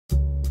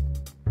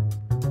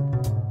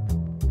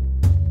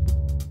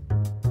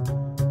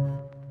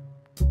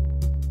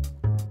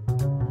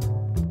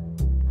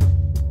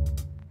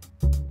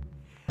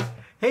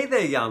Hey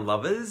there yarn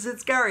lovers,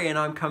 it's Gary and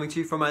I'm coming to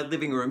you from my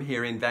living room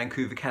here in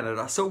Vancouver,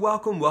 Canada. So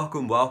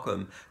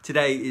welcome.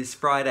 Today is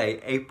Friday,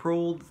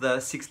 April the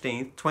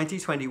 16th,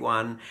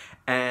 2021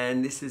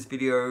 and this is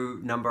video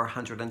number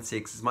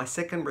 106. It's my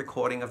second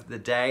recording of the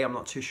day. I'm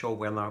not too sure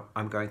when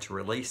I'm going to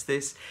release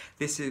this.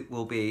 This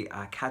will be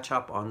a catch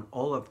up on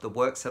all of the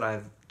works that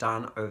I've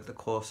done over the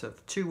course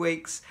of 2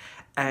 weeks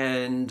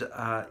and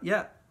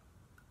yeah.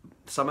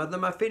 Some of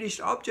them are finished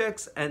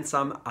objects and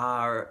some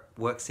are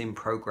works in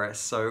progress.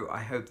 So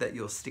I hope that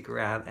you'll stick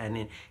around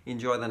and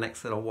enjoy the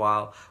next little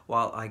while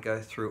I go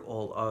through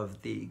all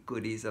of the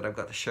goodies that I've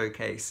got to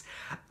showcase.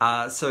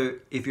 So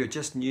if you're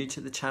just new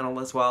to the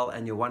channel as well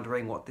and you're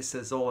wondering what this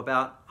is all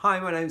about, hi,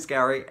 my name's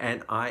Gary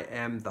and I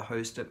am the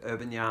host of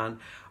Urban Yarn.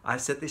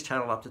 I've set this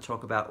channel up to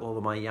talk about all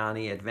of my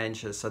yarny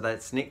adventures. So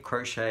that's knit,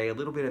 crochet, a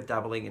little bit of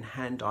dabbling in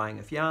hand dyeing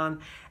of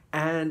yarn,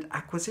 and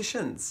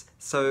acquisitions.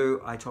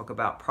 So I talk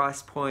about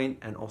price point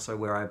and also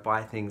where I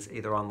buy things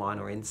either online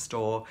or in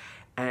store,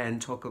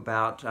 and talk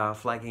about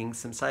flagging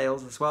some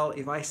sales as well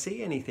if I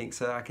see anything,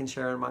 so I can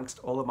share amongst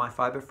all of my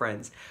fiber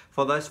friends.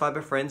 For those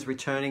fiber friends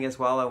returning as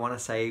well, I want to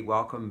say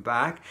welcome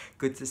back.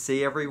 Good to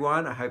see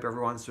everyone. I hope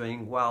everyone's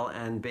doing well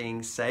and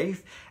being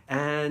safe.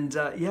 And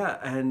yeah,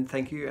 and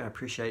thank you. I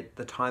appreciate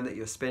the time that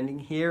you're spending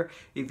here.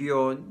 If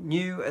you're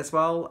new as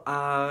well,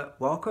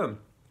 welcome.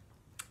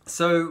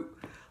 So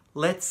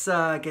let's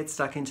get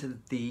stuck into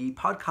the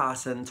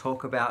podcast and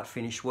talk about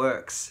finished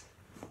works.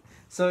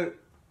 So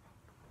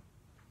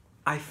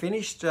I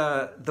finished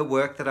the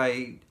work that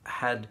I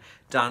had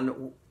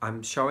done.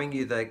 I'm showing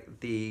you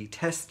the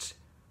test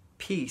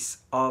piece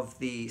of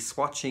the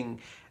swatching,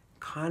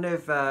 kind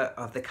of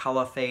the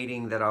color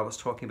fading that I was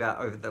talking about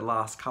over the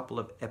last couple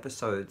of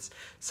episodes.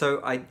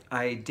 So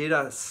I did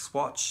a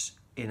swatch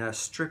in a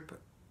strip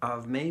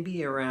of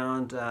maybe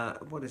around,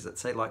 what does it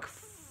say, like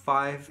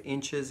 5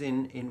 inches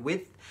in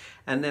width,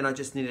 and then I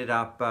just knitted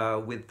up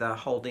with the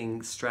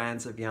holding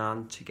strands of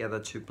yarn together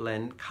to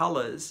blend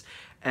colors,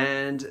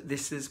 and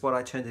this is what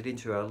I turned it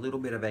into, a little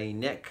bit of a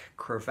neck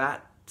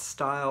cravat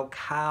style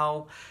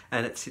cowl,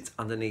 and it sits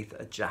underneath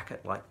a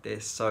jacket like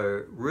this.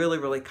 So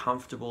really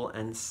comfortable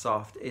and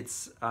soft.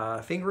 It's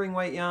fingering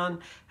weight yarn,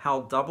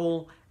 held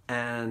double,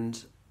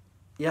 and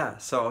yeah,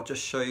 so I'll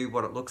just show you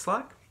what it looks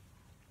like.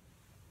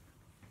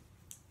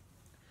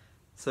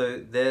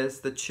 So there's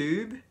the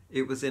tube.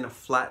 It was in a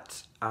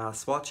flat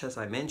swatch, as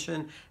I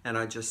mentioned, and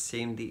I just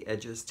seamed the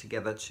edges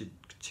together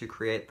to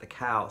create the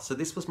cowl. So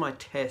this was my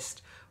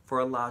test for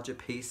a larger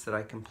piece that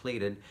I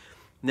completed.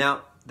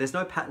 Now, there's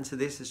no pattern to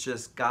this, it's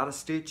just garter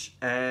stitch,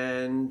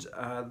 and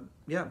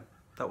yeah,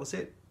 that was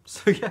it.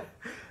 So yeah,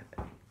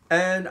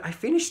 and I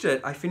finished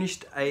it. I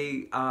finished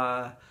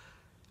a,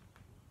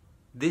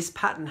 this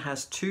pattern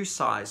has 2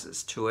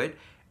 sizes to it,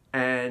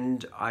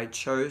 and I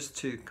chose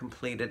to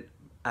complete it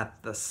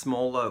at the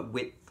smaller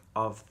width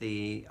of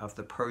the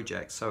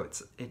project. So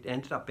it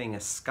ended up being a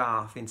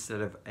scarf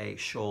instead of a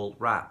shawl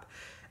wrap,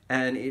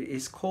 and it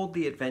is called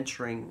the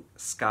Adventuring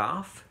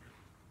Scarf,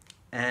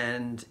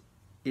 and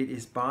it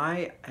is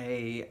by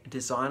a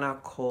designer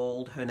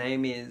called, her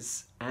name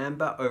is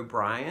Ambah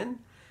O'Brien.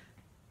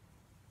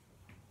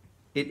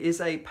 It is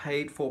a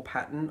paid for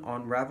pattern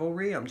on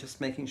Ravelry. I'm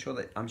just making sure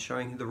that I'm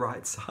showing you the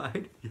right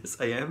side. Yes,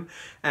 I am.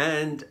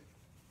 And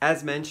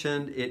as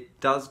mentioned, it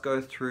does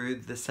go through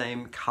the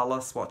same color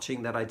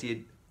swatching that I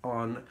did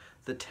on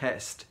the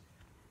test.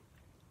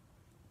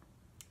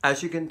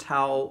 As you can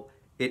tell,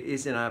 it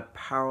is in a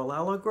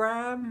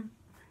parallelogram.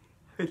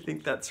 I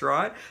think that's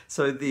right.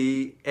 So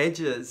the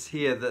edges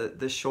here,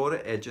 the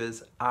shorter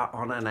edges are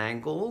on an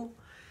angle,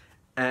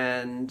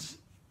 and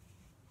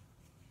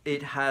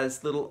it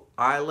has little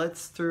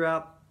eyelets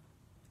throughout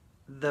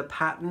the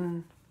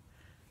pattern.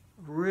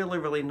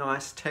 Really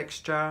nice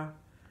texture.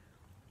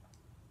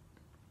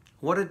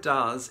 What it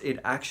does, it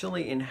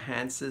actually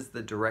enhances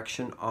the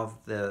direction of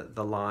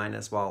the line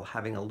as well,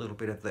 having a little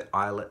bit of the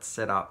eyelet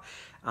set up.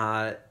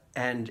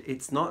 And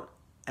it's not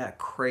a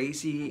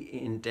crazy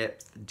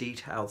in-depth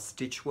detailed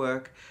stitch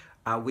work,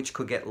 which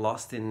could get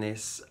lost in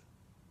this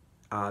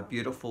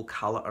beautiful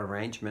color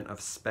arrangement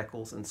of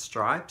speckles and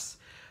stripes.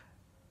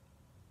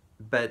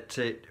 But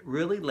it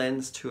really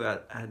lends to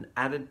an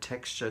added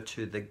texture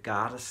to the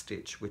garter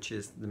stitch, which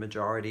is the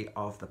majority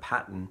of the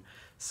pattern.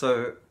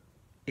 So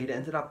it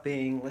ended up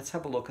being, let's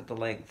have a look at the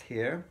length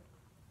here.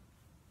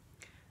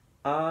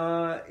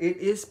 It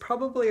is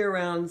probably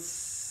around,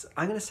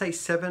 I'm going to say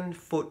 7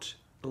 foot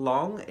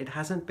long. It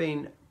hasn't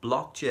been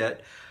blocked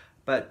yet,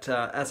 but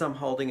as I'm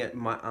holding it,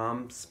 my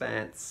arm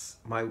spans,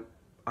 I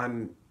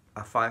stand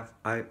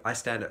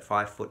at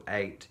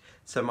 5'8",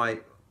 so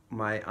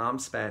my arm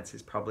spans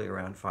is probably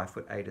around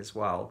 5'8" as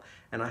well,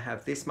 and I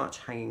have this much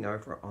hanging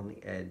over on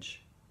the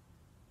edge.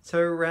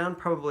 So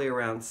probably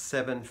around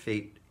 7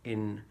 feet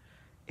in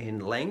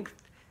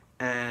length,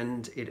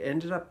 and it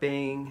ended up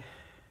being,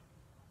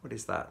 what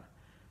is that?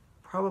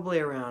 Probably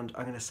around,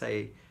 I'm going to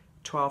say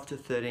 12 to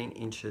 13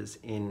 inches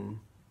in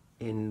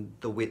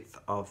the width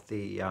of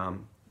the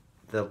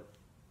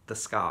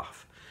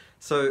scarf.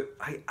 So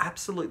I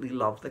absolutely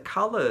love the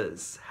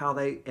colors, how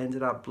they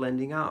ended up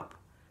blending up.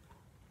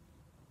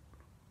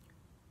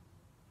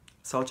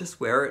 So I'll just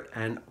wear it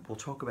and we'll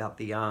talk about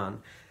the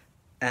yarn.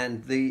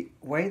 And the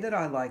way that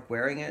I like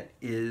wearing it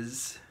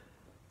is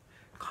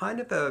kind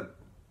of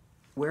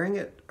wearing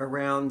it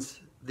around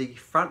the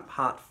front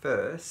part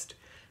first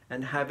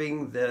and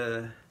having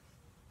the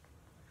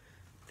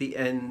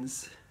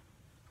ends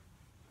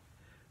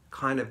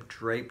kind of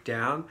drape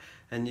down,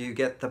 and you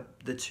get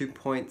the 2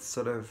 points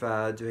sort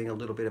of doing a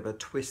little bit of a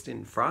twist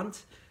in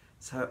front.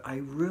 So I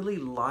really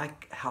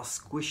like how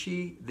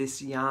squishy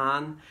this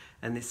yarn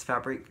and this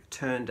fabric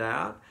turned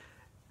out.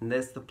 And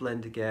there's the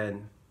blend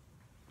again.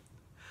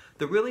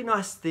 The really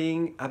nice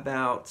thing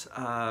about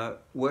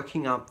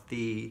working up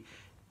the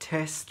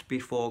test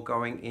before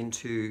going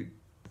into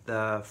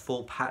the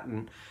full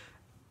pattern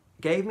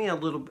gave me a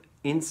little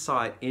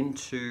insight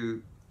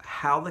into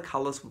how the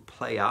colors would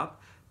play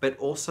up, but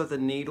also the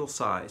needle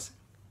size.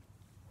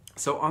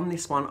 So on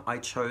this one, I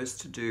chose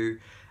to do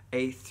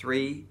a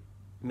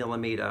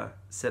 3mm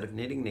set of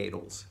knitting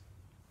needles.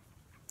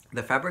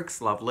 The fabric's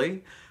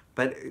lovely,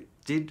 but it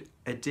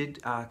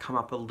did come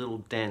up a little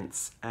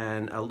dense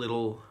and a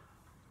little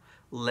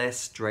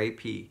less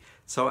drapey.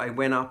 So I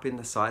went up in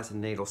the size of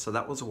needle. So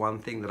that was one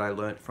thing that I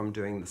learned from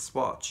doing the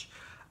swatch.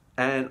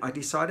 And I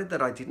decided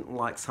that I didn't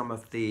like some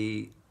of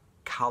the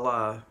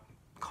color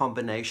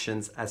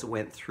combinations as it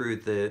went through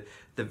the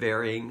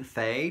varying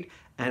fade,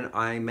 and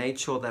I made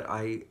sure that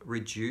I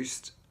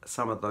reduced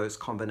some of those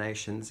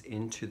combinations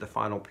into the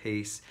final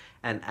piece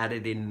and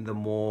added in the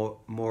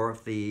more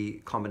of the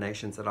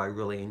combinations that I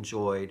really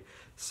enjoyed.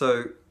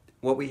 So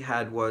what we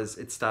had was,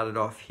 it started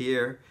off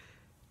here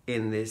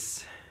in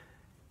this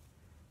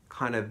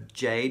kind of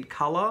jade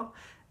color,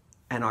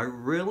 and I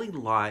really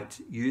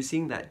liked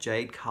using that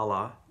jade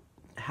color,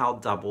 how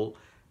double,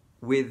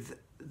 with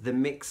the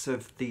mix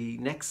of the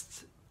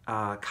next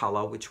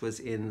color, which was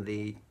in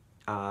the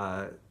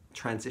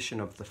transition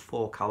of the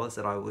four colors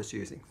that I was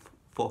using.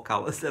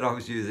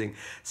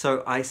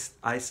 So I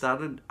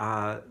started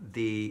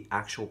the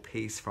actual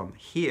piece from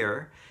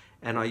here,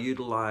 and I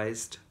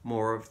utilized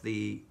more of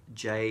the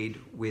jade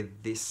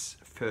with this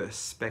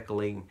first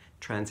speckling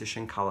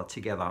transition color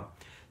together.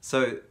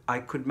 So I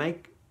could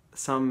make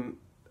some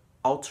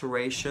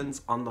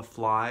alterations on the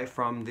fly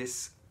from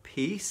this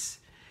piece,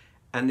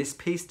 and this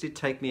piece did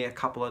take me a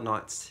couple of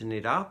nights to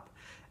knit up,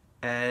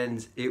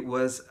 and it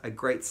was a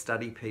great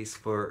study piece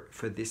for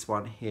this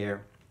one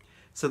here.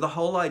 So the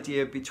whole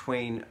idea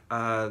between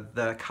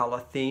the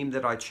color theme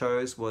that I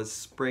chose was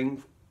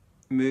spring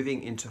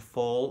moving into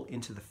fall,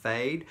 into the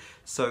fade.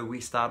 So we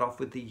start off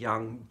with the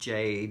young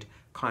jade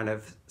kind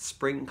of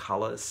spring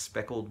colors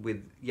speckled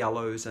with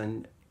yellows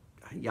and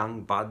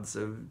young buds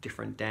of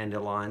different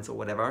dandelions or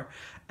whatever,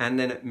 and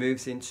then it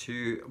moves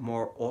into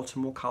more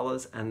autumnal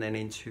colors and then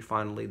into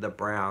finally the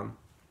brown.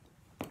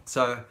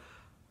 So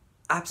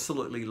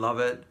absolutely love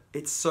it.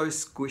 It's so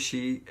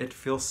squishy, it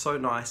feels so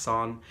nice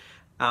on.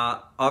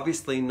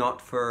 Obviously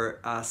not for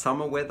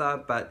summer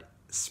weather, but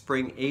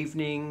spring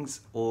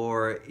evenings,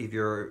 or if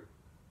you're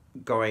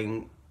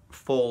going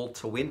fall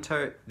to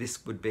winter,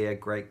 this would be a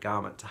great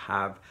garment to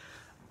have.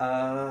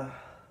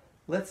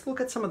 Let's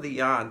look at some of the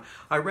yarn.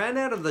 I ran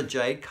out of the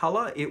jade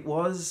color. It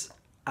was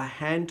a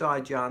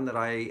hand-dyed yarn that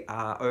I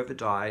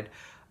over-dyed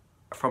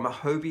from a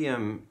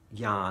Hobium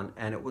yarn,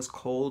 and it was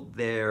called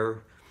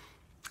their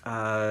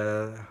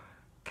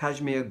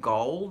Cashmere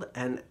Gold,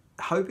 and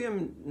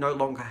Hobium no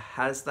longer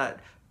has that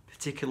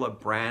particular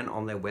brand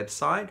on their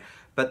website,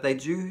 but they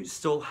do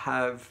still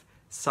have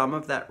some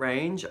of that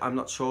range. I'm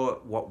not sure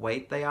what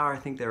weight they are. I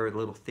think they're a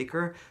little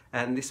thicker,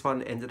 and this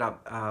one ended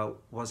up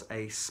was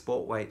a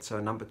sport weight, so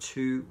number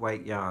 2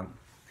 weight yarn.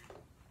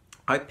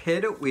 I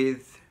paired it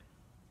with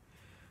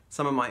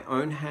some of my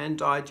own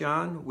hand-dyed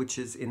yarn, which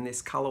is in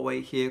this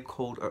colorway here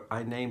called,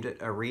 I named it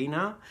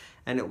Arena,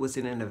 and it was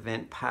in an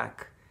event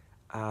pack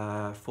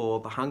for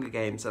the Hunger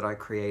Games that I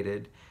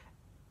created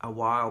a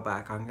while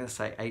back. I'm going to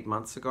say 8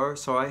 months ago.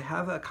 So I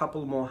have a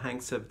couple more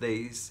hanks of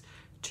these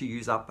to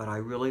use up, but I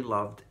really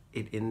loved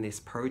it in this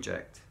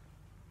project.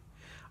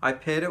 I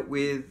paired it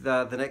with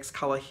the next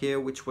color here,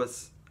 which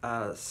was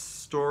Color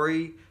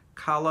Story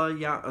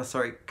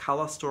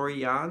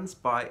Yarns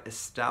by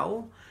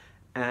Estelle,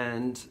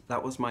 and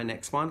that was my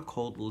next one,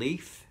 called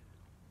Leaf.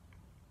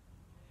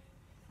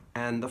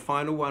 And the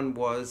final one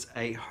was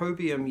a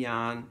Hobium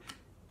yarn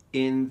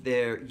in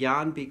their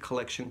Yarn Bee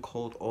collection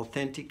called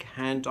Authentic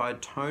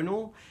Hand-Dyed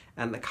Tonal,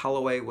 and the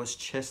colorway was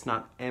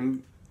Chestnut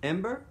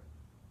Ember,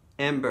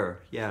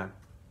 yeah,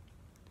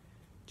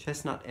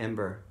 Chestnut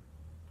Ember.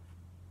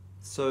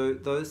 So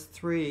those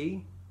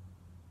 3,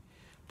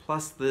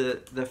 plus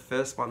the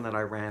first one that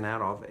I ran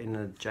out of in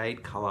a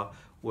jade color,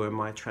 were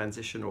my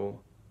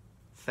transitional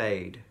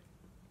fade.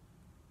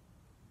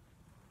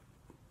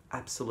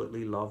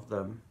 Absolutely love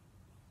them.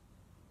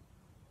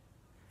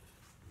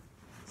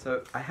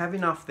 So I have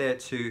enough there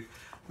to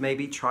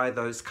maybe try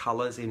those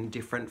colors in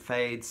different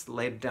fades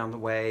later down the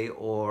way,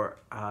 or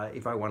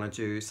if I want to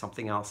do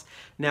something else.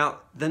 Now,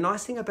 the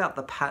nice thing about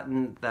the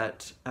pattern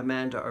that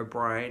Ambah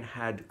O'Brien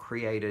had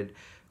created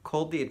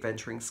called the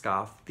Adventuring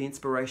Scarf, the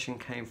inspiration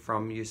came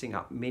from using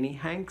up mini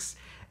hanks,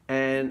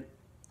 and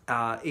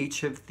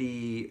each of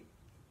the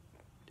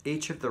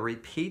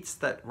repeats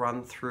that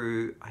run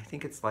through, I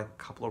think it's like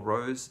a couple of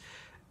rows,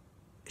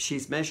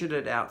 she's measured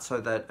it out so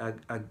that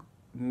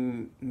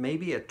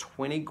maybe a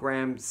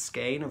 20-gram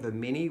skein of a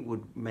mini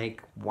would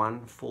make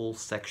one full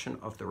section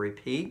of the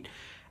repeat.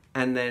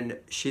 And then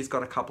she's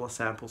got a couple of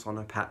samples on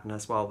her pattern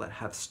as well that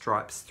have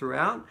stripes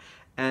throughout,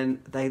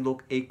 and they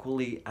look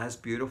equally as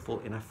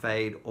beautiful in a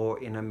fade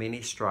or in a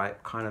mini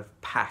stripe kind of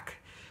pack.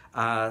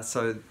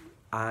 So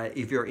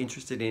if you're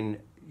interested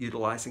in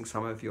utilizing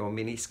some of your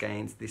mini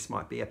skeins, this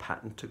might be a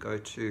pattern to go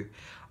to.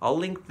 I'll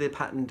link the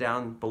pattern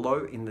down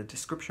below in the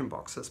description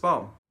box as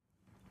well.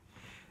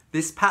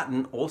 This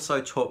pattern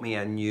also taught me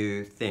a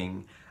new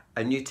thing,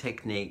 a new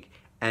technique,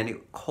 and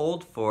it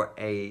called for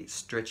a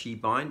stretchy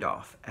bind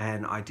off,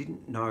 and I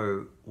didn't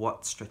know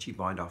what stretchy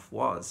bind off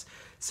was.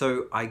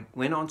 So I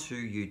went onto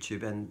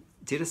YouTube and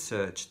did a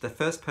search. The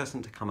first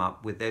person to come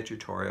up with their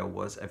tutorial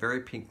was A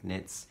Very Pink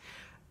Knits,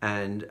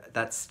 and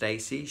that's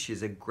Stacy.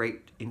 She's a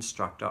great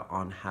instructor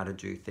on how to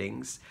do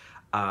things.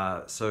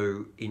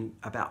 So in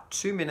about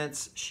 2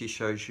 minutes, she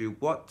shows you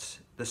what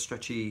the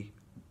stretchy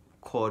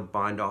cord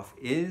bind off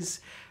is,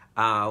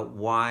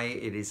 why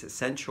it is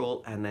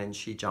essential, and then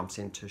she jumps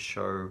in to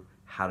show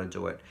how to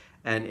do it.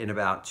 And in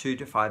about 2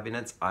 to 5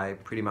 minutes, I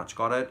pretty much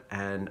got it,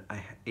 and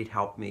it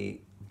helped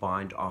me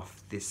bind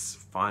off this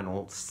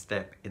final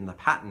step in the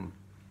pattern.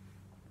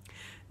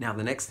 Now,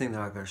 the next thing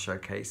that I'm going to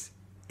showcase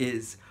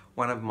is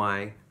one of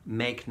my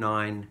Make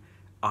 9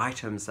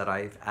 items that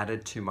I've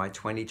added to my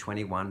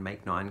 2021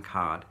 Make 9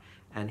 card.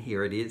 And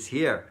here it is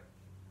here.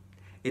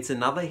 It's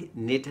another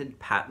knitted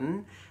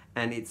pattern,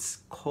 and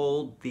it's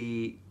called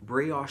the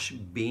Brioche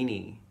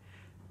Beanie.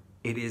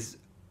 It is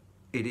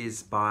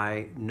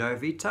by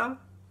Novita,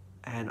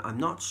 and I'm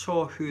not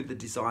sure who the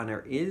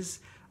designer is.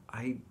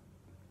 I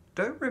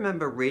don't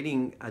remember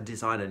reading a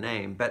designer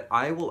name, but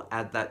I will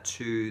add that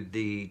to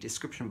the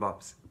description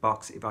box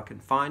if I can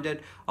find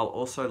it. I'll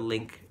also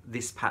link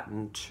this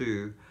pattern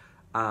to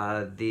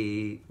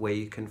where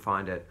you can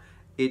find it.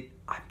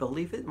 I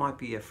believe it might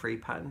be a free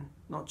pattern,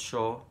 not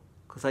sure,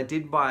 because I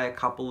did buy a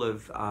couple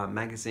of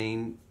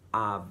magazine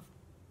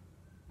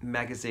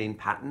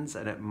patterns,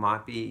 and it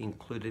might be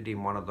included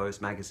in one of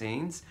those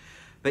magazines.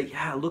 But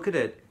yeah, look at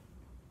it.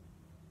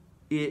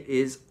 It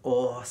is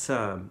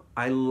awesome.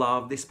 I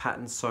love this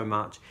pattern so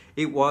much.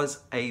 It was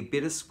a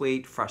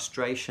bittersweet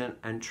frustration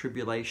and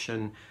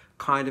tribulation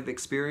kind of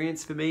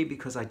experience for me,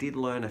 because I did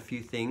learn a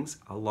few things,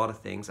 a lot of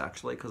things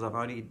actually, because I've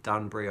only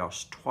done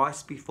brioche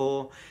twice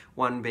before,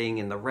 one being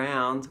in the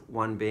round,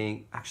 one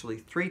being actually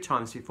 3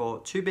 times before,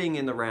 2 being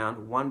in the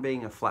round, 1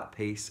 being a flat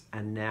piece,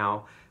 and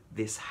now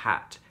this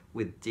hat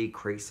with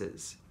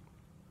decreases.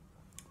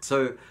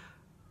 So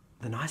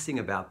the nice thing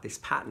about this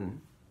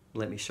pattern,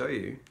 let me show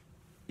you,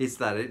 is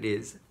that it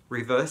is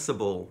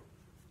reversible.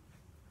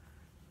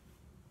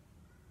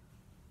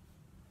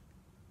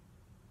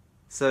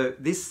 So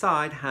this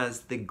side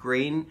has the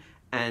green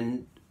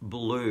and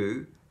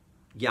blue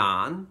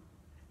yarn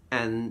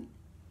and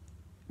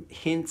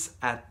hints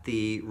at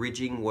the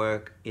ridging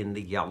work in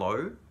the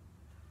yellow,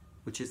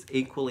 which is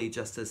equally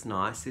just as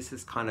nice. This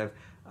is kind of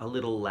a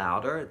little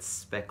louder, it's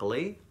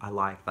speckly, I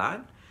like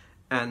that.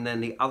 And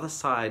then the other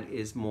side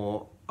is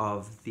more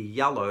of the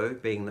yellow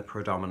being the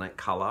predominant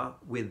color,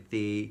 with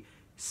the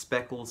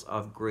speckles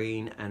of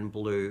green and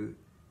blue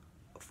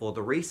for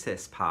the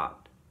recess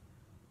part.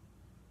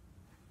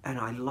 And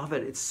I love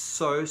it. It's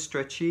so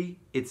stretchy.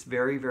 It's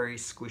very, very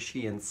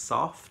squishy and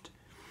soft.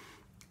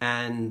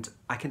 And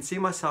I can see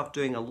myself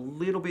doing a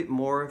little bit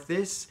more of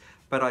this,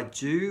 but I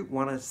do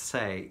want to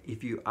say,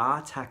 if you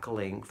are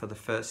tackling for the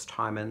first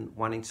time and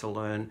wanting to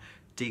learn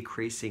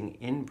decreasing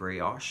in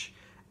brioche,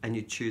 and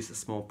you choose a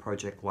small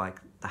project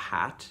like the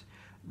hat,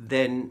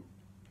 then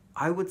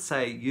I would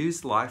say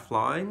use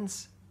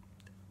lifelines,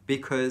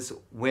 because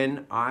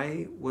when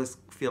I was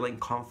feeling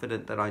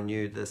confident that I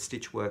knew the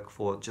stitch work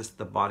for just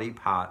the body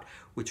part,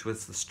 which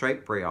was the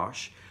straight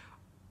brioche,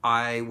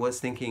 I was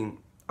thinking,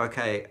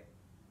 okay,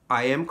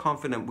 I am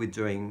confident with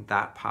doing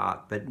that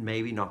part, but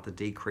maybe not the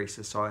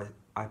decreases. So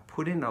I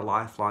put in a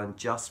lifeline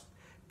just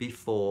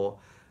before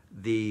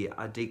the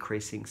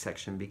decreasing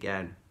section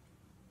began.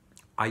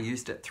 I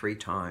used it 3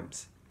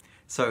 times.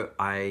 So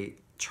I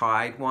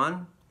tried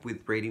one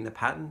with reading the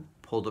pattern,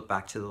 pulled it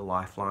back to the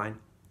lifeline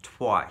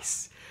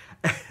twice.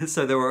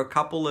 So there were a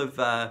couple of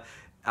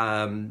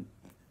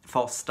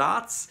false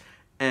starts,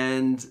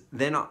 and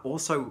then I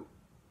also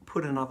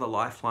put another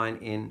lifeline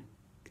in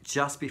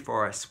just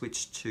before I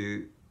switched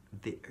to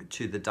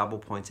the double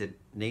pointed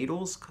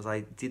needles, because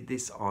I did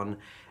this on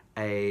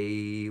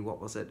a,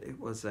 what was it? It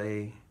was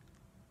a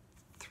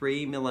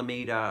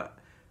 3mm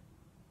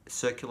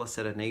circular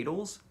set of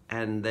needles,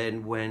 and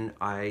then when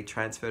I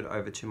transferred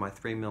over to my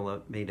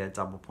 3mm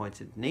double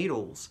pointed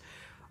needles,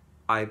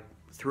 I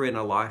threw in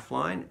a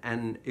lifeline,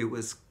 and it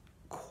was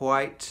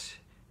quite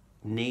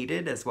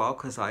needed as well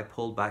because I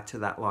pulled back to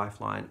that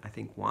lifeline I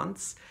think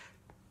once.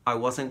 I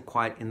wasn't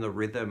quite in the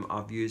rhythm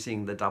of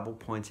using the double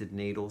pointed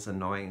needles and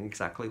knowing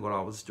exactly what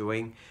I was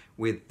doing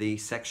with the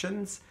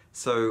sections.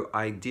 So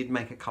I did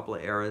make a couple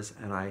of errors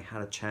and I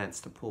had a chance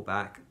to pull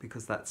back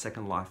because that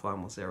second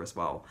lifeline was there as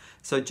well.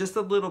 So just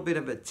a little bit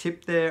of a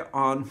tip there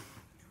on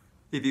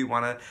if you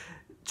want to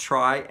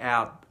try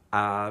out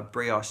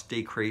brioche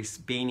decrease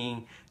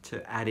beanie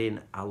to add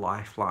in a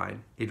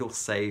lifeline. It'll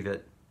save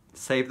it.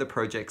 Save the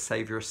project,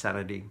 save your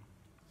sanity.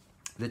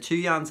 The two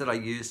yarns that I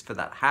used for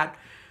that hat,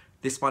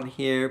 this one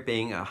here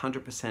being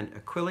 100%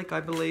 acrylic, I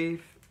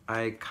believe.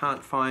 I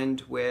can't find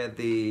where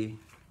the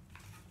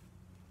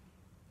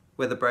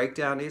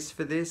breakdown is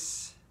for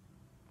this,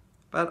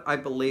 but I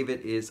believe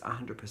it is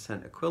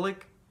 100% acrylic.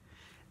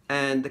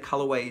 And the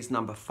colorway is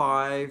number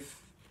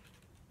 5.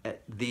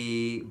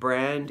 The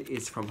brand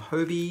is from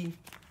Hobbii,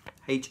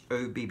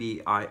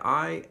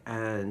 Hobbii,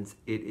 and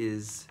it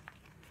is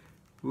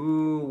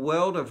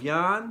World of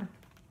Yarn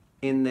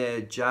in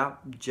their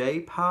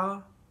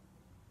Japa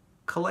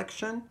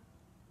collection.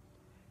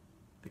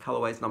 The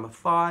colorway is number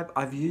 5.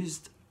 I've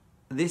used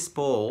this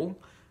ball.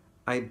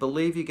 I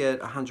believe you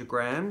get 100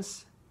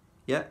 grams.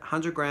 Yeah,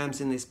 100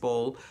 grams in this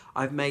ball.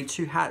 I've made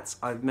 2 hats.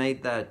 I've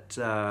made that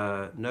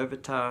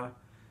Novita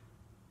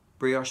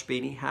brioche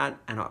beanie hat,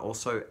 and I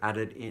also had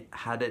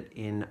it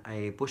in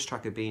a bush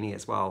trucker beanie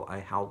as well. I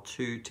held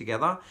 2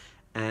 together,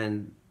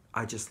 and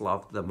I just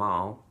loved the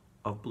marl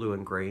of blue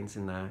and greens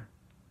in there.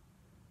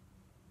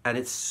 And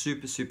it's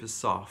super, super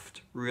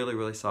soft. Really,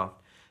 really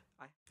soft.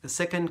 The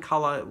second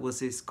color was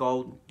this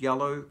gold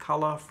yellow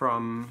color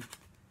from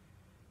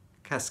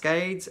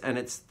Cascades, and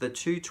it's the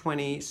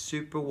 220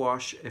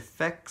 Superwash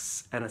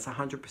Effects, and it's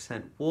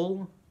 100%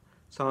 wool.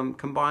 So I'm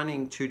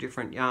combining 2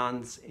 different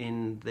yarns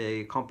in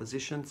the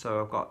composition.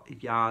 So I've got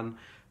yarn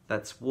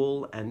that's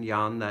wool and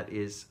yarn that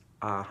is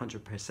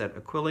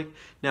 100% acrylic.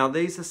 Now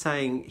these are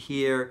saying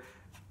here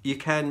you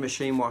can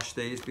machine wash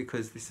these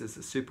because this is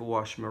a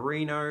Superwash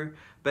Merino,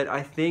 but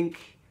I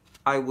think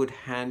I would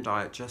hand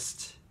dye it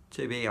just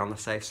to be on the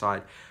safe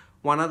side.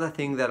 One other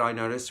thing that I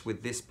noticed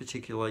with this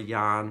particular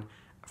yarn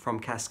from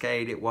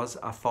Cascade, it was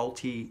a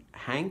faulty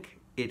hank.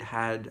 It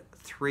had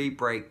 3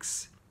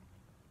 breaks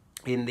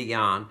in the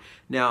yarn.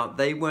 Now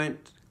they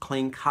weren't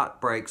clean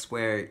cut breaks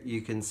where you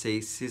can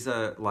see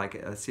scissor, like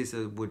a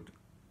scissor would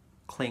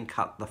clean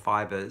cut the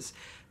fibers.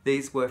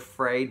 These were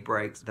frayed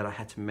breaks that I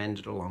had to mend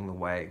it along the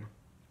way.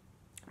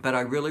 But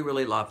I really,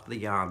 really loved the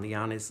yarn. The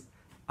yarn is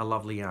a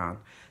lovely yarn.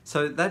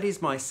 So that is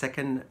my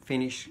second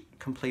finished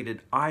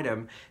completed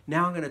item.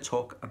 Now I'm going to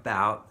talk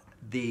about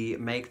the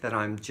make that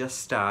I'm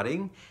just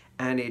starting,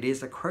 and it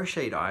is a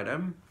crocheted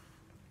item.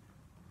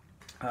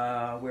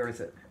 Where is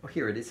it? Oh,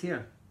 here it is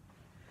here.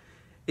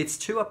 It's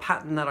to a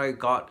pattern that I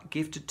got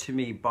gifted to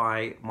me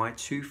by my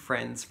 2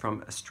 friends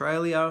from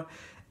Australia.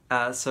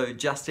 So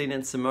Justine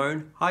and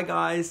Simone, hi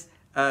guys.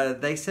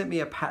 They sent me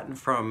a pattern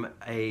from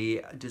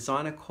a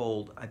designer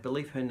called, I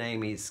believe her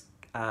name is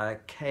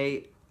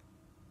Kaye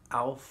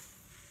Adolphson,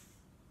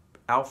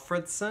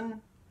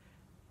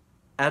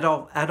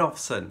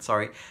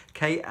 sorry,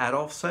 Kaye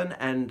Adolphson,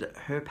 and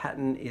her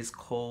pattern is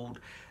called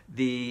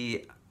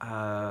the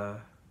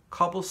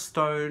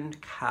Cobblestone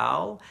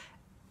Cowl.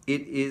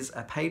 It is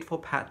a paid for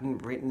pattern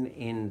written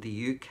in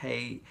the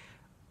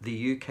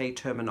UK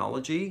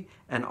terminology,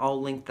 and I'll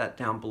link that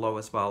down below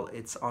as well.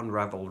 It's on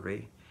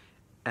Ravelry,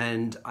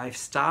 and I've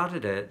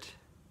started it,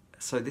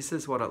 so this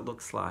is what it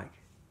looks like.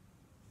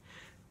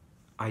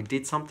 I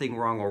did something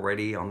wrong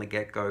already on the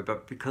get-go,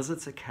 but because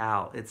it's a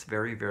cowl, it's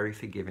very, very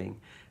forgiving.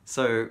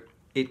 So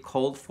it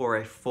called for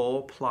a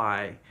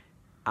 4-ply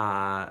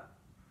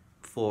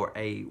for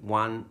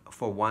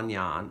one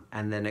yarn,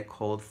 and then it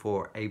called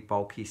for a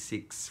bulky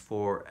 6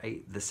 for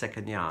the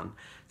second yarn.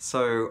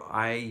 So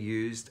I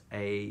used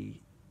I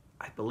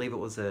believe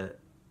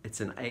it's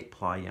an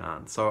 8-ply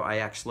yarn. So I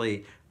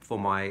actually for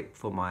my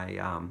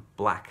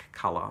black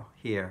color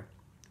here.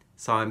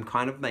 So I'm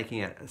kind of making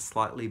it a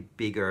slightly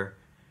bigger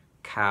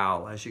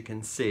cowl, as you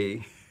can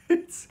see.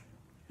 it's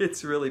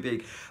really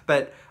big,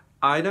 but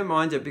I don't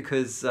mind it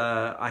because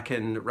I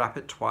can wrap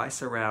it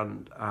twice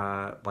around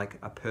like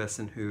a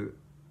person who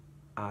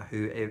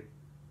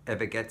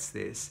ever gets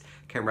this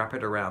can wrap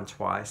it around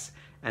twice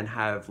and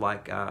have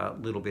like a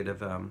little bit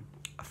of a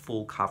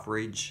full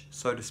coverage,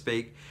 so to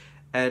speak.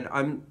 And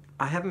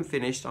I haven't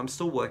finished, I'm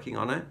still working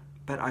on it,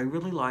 but I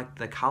really like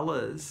the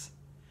colors.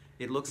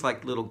 It looks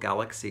like little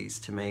galaxies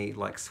to me,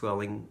 like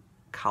swirling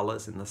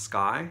colors in the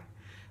sky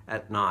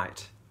at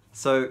night.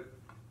 So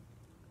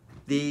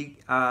the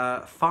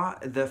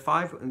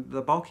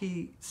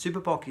super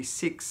bulky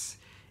 6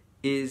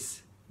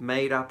 is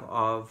made up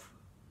of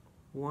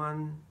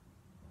 1,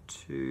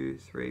 2,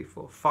 3,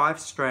 4, 5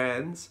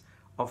 strands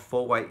of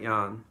 4-weight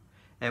yarn,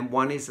 and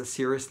 1 is a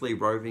seriously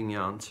roving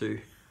yarn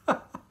too.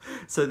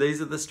 So these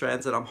are the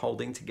strands that I'm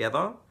holding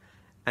together,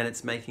 and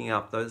it's making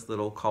up those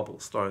little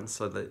cobblestones,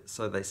 so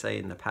they say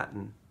in the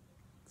pattern.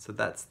 So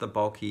that's the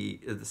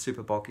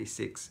super bulky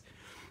 6.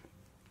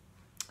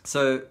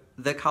 So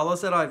the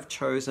colors that I've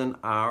chosen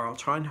are, I'll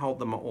try and hold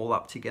them all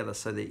up together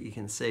so that you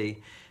can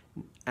see.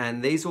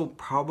 And these will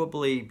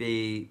probably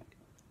be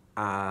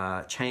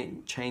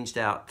changed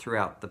out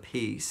throughout the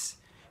piece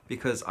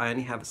because I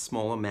only have a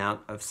small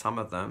amount of some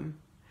of them.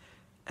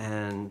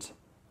 And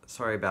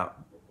sorry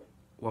about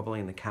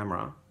wobbling the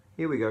camera.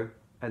 Here we go.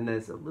 And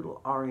there's a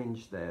little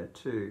orange there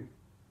too.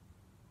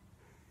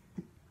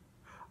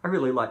 I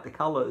really like the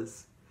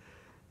colors.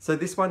 So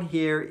this one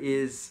here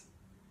is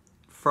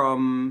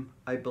from,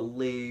 I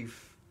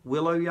believe,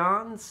 Willow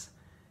Yarns,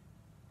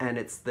 and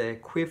it's their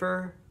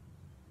Quiver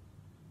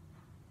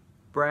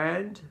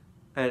brand,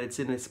 and it's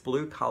in this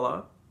blue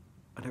color.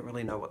 I don't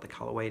really know what the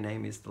colorway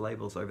name is, the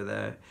label's over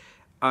there.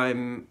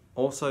 I'm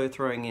also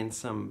throwing in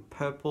some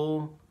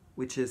purple,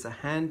 which is a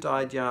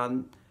hand-dyed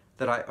yarn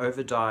that I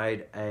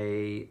over-dyed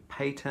a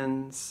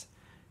Peyton's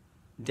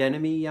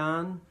denim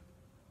yarn.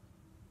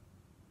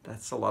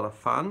 That's a lot of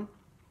fun.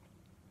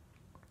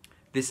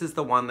 This is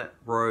the one that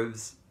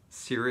roves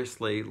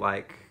seriously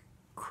like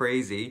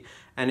crazy,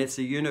 and it's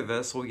a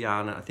universal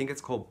yarn. I think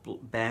it's called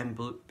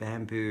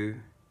bamboo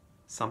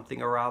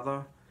something or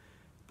other.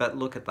 But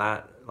look at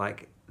that,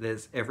 like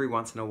there's every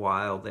once in a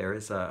while there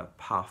is a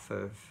puff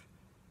of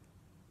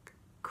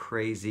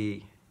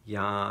crazy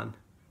yarn.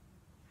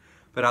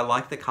 But I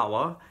like the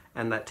color,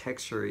 and that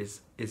texture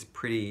is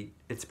pretty,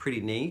 it's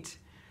pretty neat.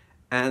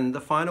 And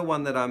the final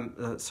one that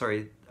I'm,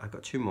 sorry, I've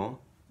got two more.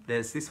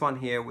 There's this one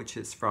here, which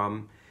is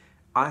from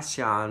Ice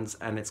Yarns,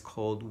 and it's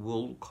called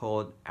Wool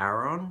Cord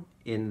Aran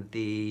in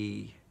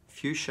the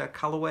fuchsia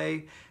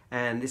colorway.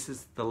 And this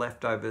is the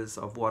leftovers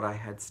of what I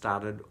had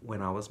started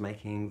when I was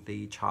making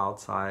the child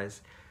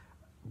size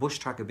bush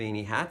tracker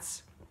beanie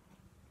hats.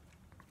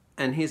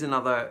 And here's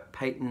another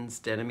Peyton's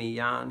denim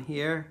yarn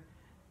here.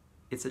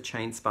 It's a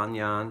chain spun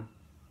yarn,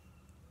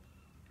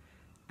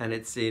 and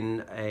it's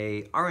in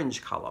a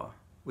orange color,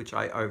 which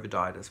I over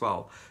dyed as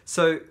well.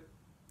 So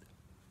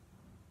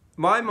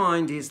my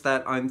mind is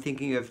that I'm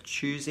thinking of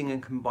choosing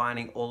and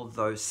combining all of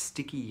those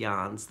sticky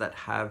yarns that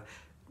have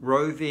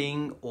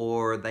roving,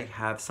 or they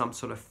have some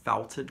sort of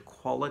felted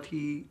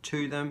quality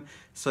to them,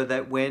 so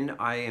that when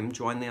I am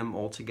joining them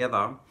all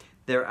together,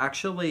 they're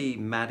actually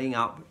matting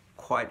up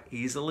quite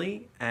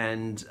easily,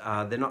 and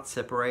they're not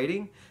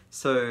separating.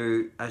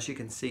 So as you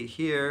can see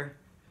here,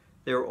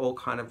 they're all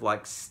kind of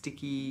like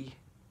sticky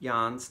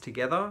yarns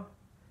together,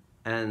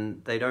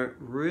 and they don't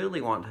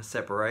really want to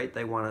separate.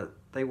 They want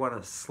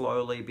to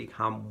slowly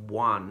become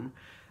one.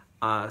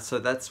 So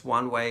that's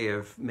one way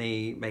of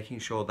me making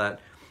sure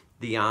that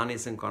the yarn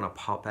isn't going to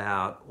pop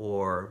out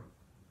or,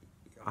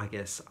 I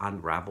guess,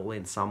 unravel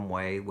in some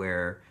way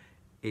where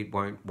it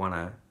won't want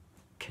to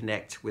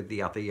connect with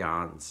the other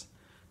yarns.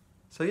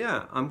 So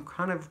yeah, I'm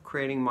kind of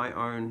creating my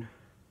own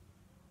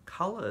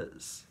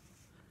colors.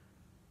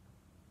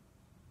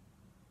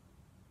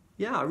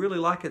 Yeah, I really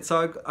like it.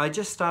 So I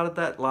just started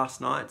that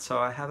last night, so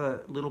I have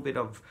a little bit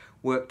of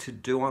work to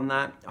do on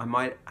that. I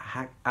might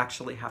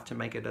actually have to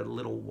make it a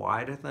little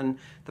wider than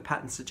the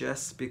pattern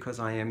suggests, because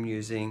I am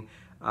using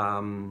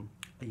a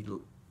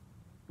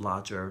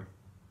larger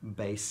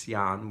base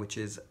yarn, which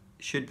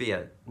should be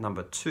a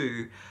number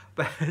 2,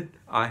 but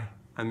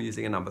I'm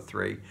using a number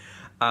 3.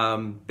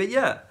 But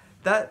yeah,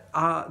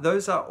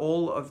 those are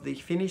all of the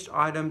finished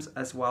items,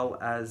 as well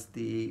as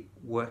the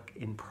work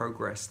in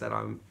progress that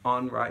I'm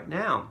on right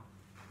now.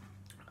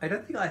 I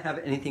don't think I have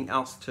anything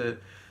else to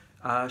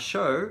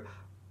show,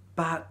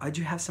 but I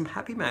do have some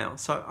happy mail.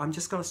 So I'm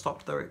just going to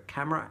stop the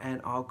camera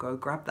and I'll go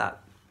grab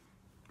that.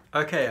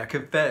 Okay, I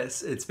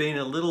confess, it's been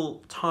a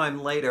little time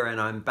later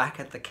and I'm back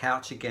at the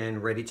couch again,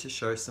 ready to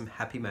show some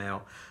happy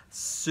mail.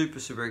 Super,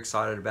 super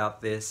excited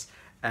about this,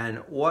 and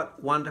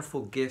what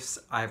wonderful gifts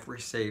I've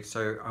received.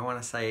 So I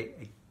want to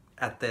say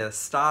at the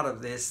start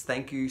of this,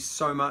 thank you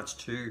so much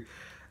to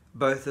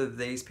both of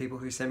these people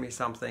who sent me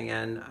something.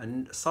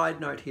 And a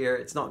side note here,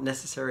 it's not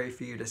necessary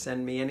for you to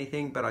send me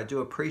anything, but I do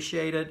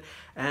appreciate it,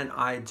 and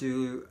I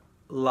do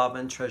love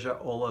and treasure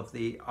all of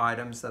the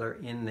items that are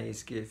in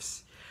these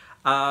gifts.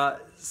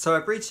 So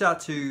I've reached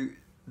out to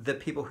the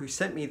people who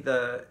sent me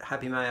the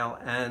happy mail,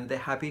 and they're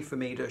happy for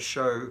me to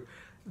show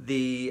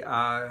the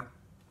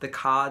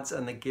cards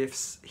and the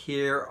gifts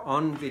here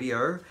on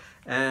video.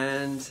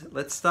 And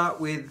let's start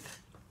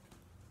with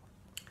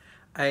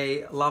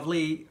a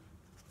lovely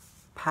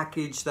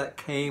package that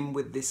came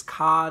with this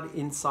card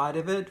inside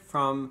of it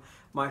from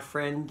my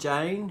friend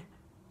Jane.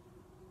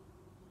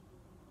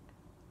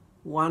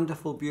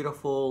 Wonderful,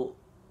 beautiful.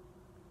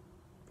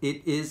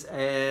 It is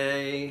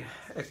a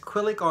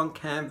acrylic on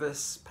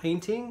canvas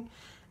painting,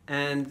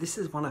 and this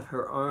is one of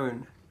her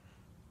own.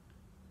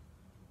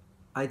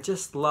 I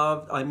just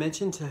loved, I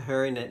mentioned to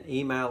her in an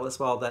email as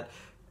well that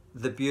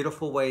the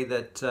beautiful way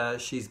that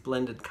she's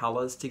blended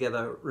colors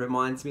together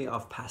reminds me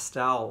of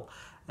pastel.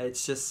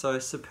 It's just so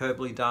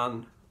superbly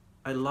done.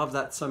 I love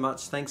that so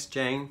much. Thanks,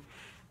 Jane.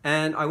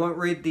 And I won't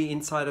read the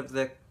inside of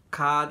the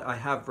card. I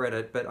have read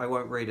it, but I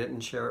won't read it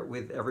and share it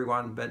with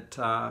everyone.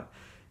 But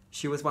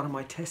she was one of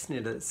my test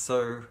knitters,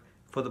 so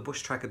for the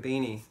Bush Tracker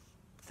beanie.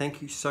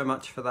 Thank you so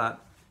much for that.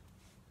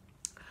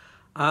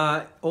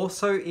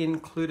 Also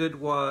included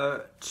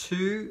were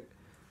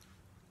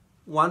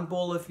one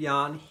ball of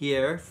yarn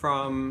here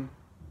from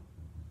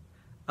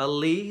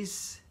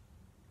Elise,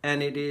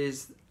 and it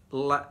is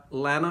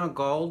Lana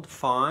Gold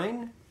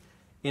Fine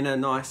in a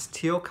nice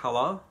teal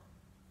color,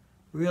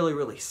 really,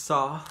 really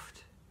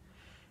soft.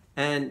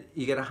 And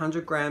you get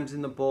 100 grams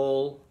in the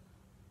ball.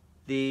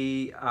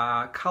 The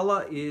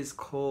color is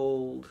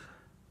called,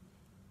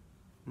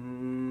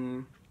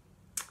 I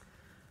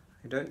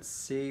don't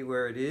see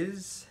where it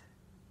is,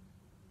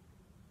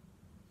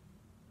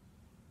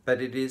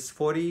 but it is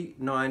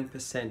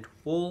 49%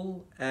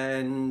 wool,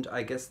 and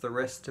I guess the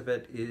rest of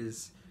it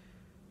is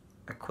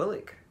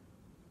acrylic.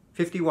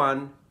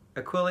 51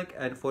 acrylic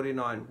and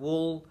 49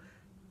 wool.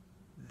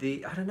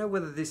 I don't know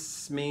whether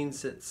this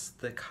means it's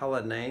the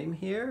color name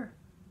here,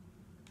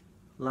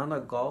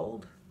 Lana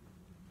Gold.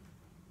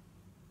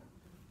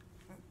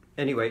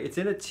 Anyway, it's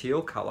in a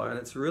teal color and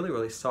it's really,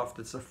 really soft.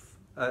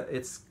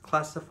 It's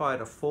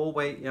classified a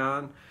 4-weight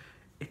yarn.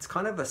 It's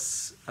kind of a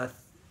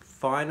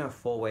finer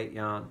 4-weight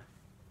yarn,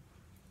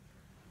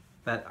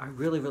 but I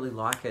really, really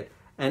like it.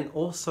 And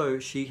also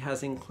she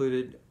has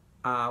included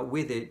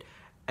with it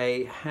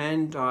a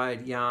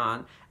hand-dyed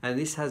yarn, and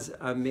this has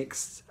a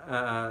mixed,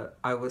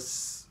 I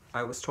was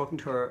talking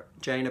to her,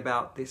 Jane,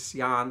 about this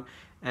yarn,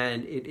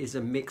 and it is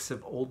a mix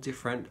of all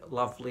different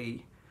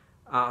lovely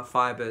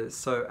fibers.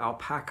 So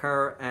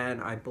alpaca,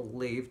 and I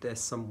believe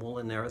there's some wool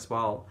in there as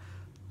well.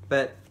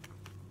 But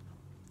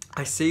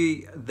I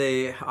see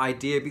the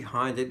idea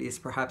behind it is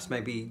perhaps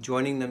maybe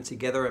joining them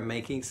together and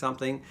making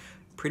something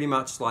pretty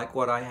much like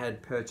what I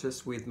had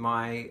purchased with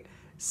my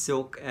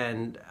silk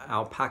and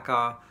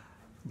alpaca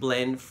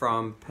blend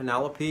from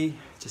Penelope.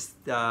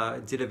 Just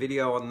did a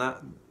video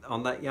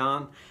on that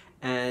yarn,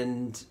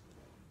 and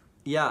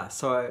yeah,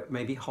 so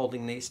maybe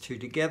holding these two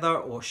together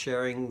or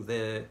sharing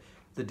the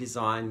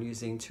design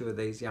using 2 of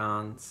these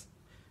yarns.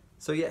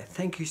 So yeah,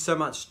 thank you so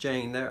much,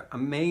 Jane. They're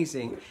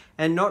amazing.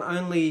 And not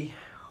only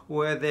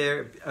were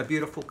there a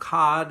beautiful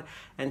card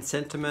and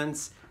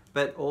sentiments,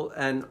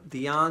 and the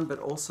yarn, but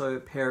also a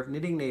pair of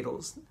knitting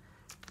needles.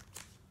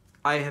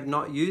 I have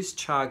not used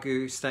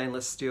Chargu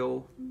stainless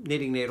steel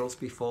knitting needles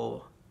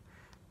before,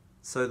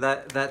 so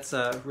that's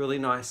a really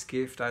nice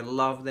gift. I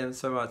love them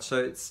so much.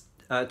 So it's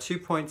a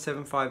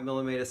 2.75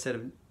 millimeter set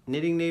of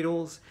knitting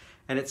needles,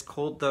 and it's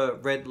called the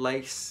Red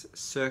Lace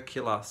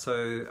Circular.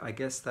 So I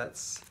guess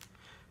that's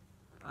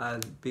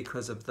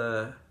because of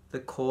the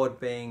cord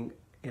being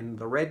in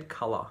the red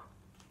color.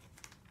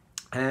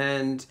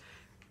 And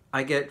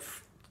I get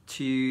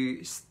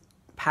to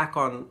pack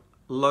on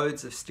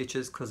loads of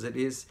stitches because it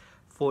is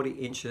 40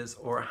 inches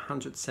or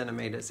 100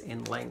 centimeters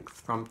in length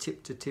from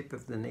tip to tip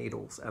of the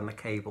needles and the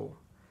cable.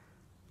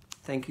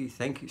 Thank you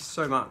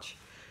so much.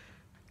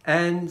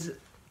 And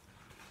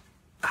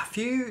a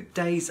few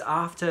days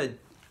after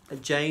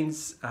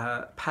Jane's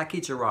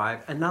package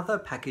arrived, another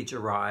package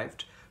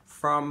arrived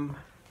from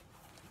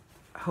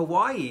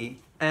Hawaii,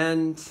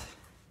 and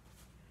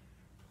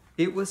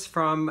it was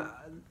from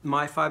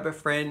my fiber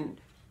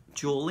friend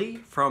Julie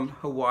from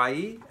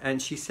Hawaii,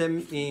 and she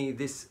sent me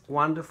this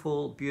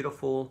wonderful,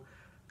 beautiful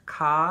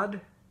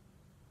card.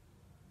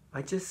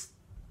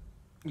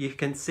 You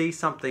can see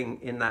something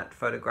in that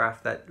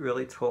photograph that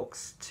really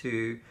talks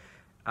to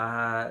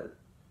the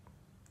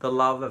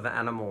love of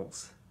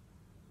animals.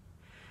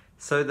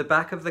 So the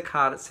back of the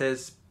card, it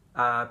says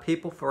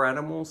people for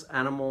animals,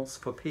 animals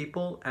for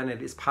people, and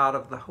it is part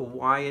of the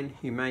Hawaiian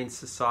Humane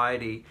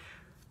Society.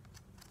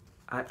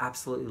 I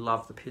absolutely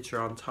love the picture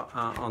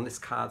on this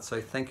card, so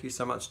thank you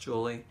so much,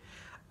 Julie.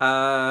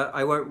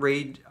 I won't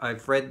read,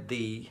 I've read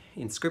the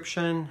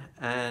inscription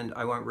and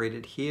I won't read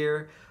it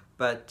here,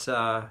 but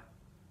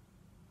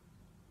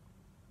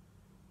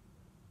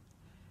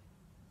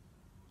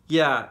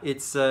yeah,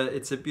 it's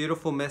a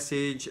beautiful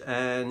message,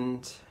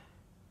 and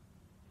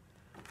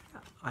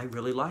I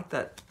really like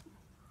that.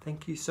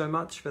 Thank you so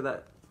much for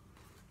that.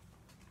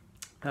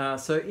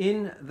 So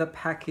in the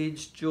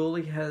package,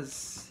 Julie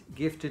has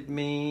gifted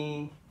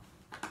me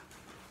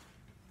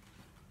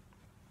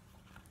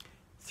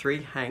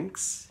 3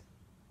 hanks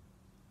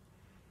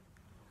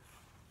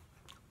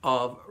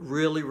of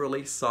really,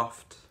 really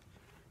soft,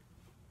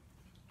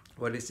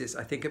 what is this?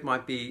 I think it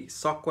might be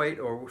sock weight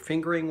or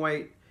fingering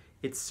weight.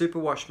 It's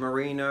superwash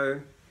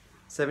merino,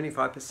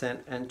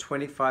 75% and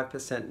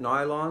 25%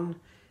 nylon,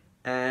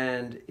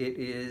 and it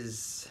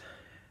is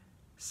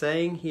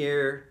saying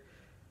here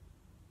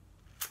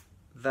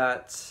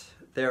that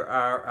there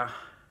are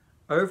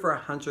over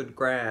 100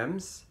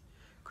 grams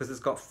because it's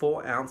got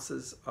 4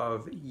 ounces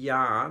of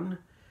yarn,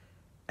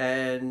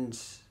 and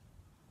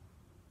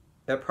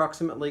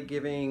approximately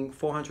giving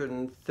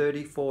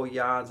 434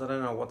 yards. I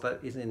don't know what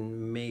that is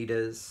in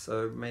meters,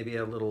 so maybe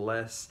a little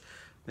less,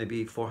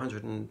 maybe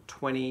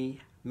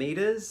 420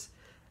 meters.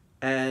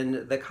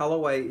 And the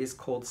colorway is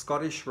called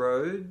Scottish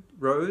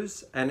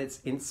Rose, and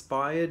it's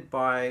inspired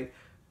by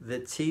the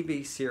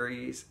TV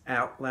series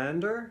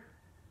Outlander.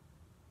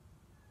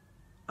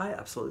 I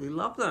absolutely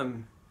love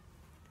them.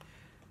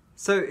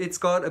 So it's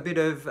got a bit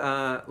of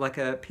like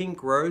a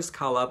pink rose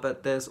color,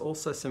 but there's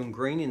also some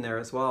green in there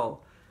as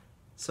well.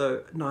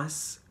 So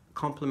nice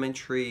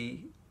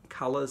complementary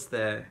colors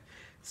there.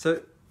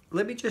 So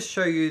let me just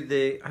show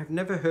you I've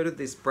never heard of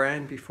this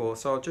brand before,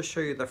 so I'll just show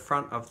you the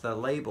front of the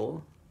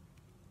label.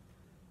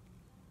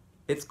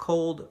 It's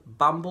called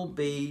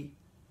Bumblebee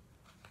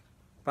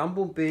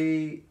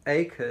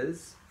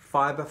Acres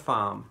Fiber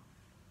Farm.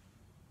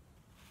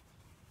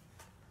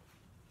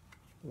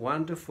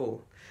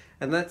 Wonderful.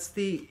 And that's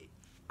the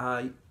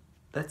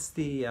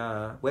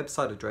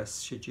website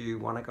address should you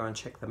want to go and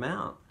check them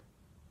out.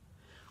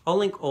 I'll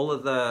link all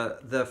of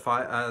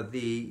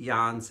the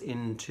yarns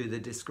into the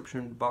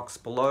description box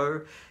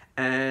below,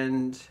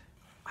 and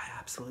I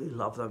absolutely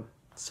love them.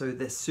 So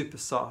they're super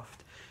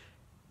soft,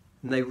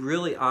 and they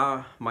really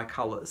are my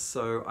colors.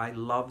 So I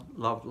love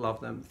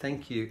them.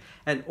 Thank you.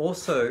 And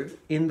also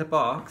in the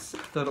box,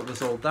 thought it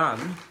was all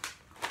done,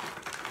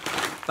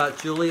 but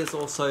Julie has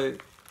also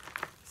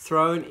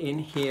thrown in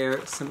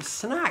here some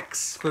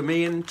snacks for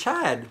me and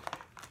Chad.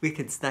 We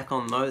could snack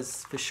on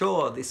those for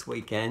sure this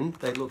weekend.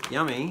 They look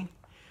yummy.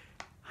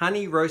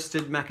 Honey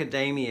roasted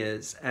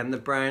macadamias, and the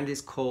brand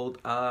is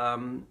called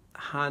Hanua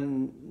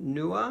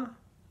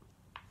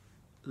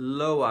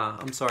Loa.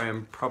 I'm sorry,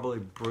 I'm probably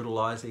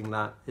brutalizing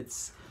that.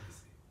 It's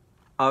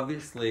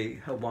obviously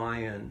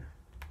Hawaiian.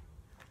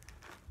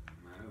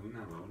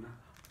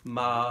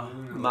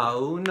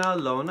 Mauna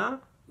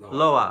Lona?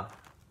 Loa.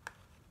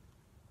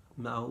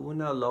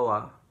 Mauna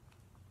Loa.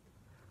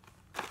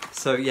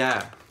 So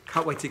yeah,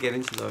 can't wait to get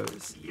into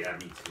those. Yeah,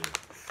 me too.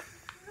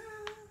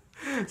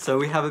 So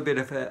we have a bit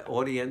of an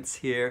audience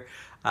here,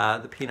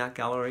 the Peanut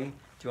Gallery.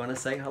 Do you want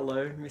to say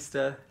hello,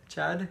 Mr.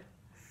 Chad?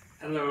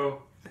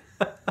 Hello.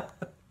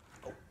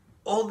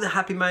 All the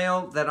happy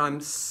mail that I'm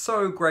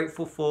so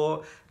grateful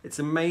for. It's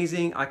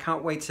amazing. I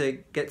can't wait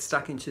to get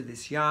stuck into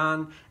this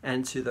yarn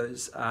and to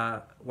those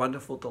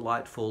wonderful,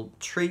 delightful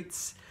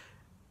treats.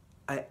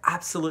 I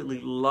absolutely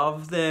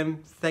love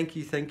them. Thank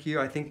you, thank you.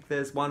 I think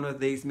there's one of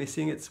these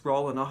missing. It's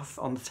rolling off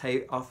on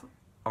the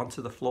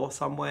onto the floor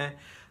somewhere.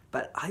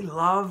 But I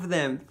love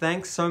them.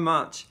 Thanks so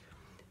much.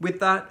 With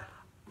that,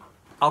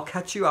 I'll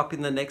catch you up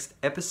in the next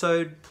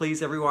episode.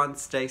 Please, everyone,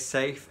 stay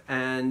safe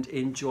and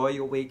enjoy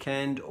your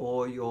weekend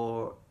or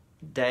your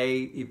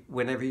day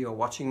whenever you're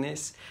watching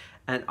this.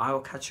 And I will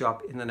catch you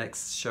up in the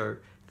next show.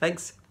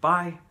 Thanks.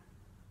 Bye.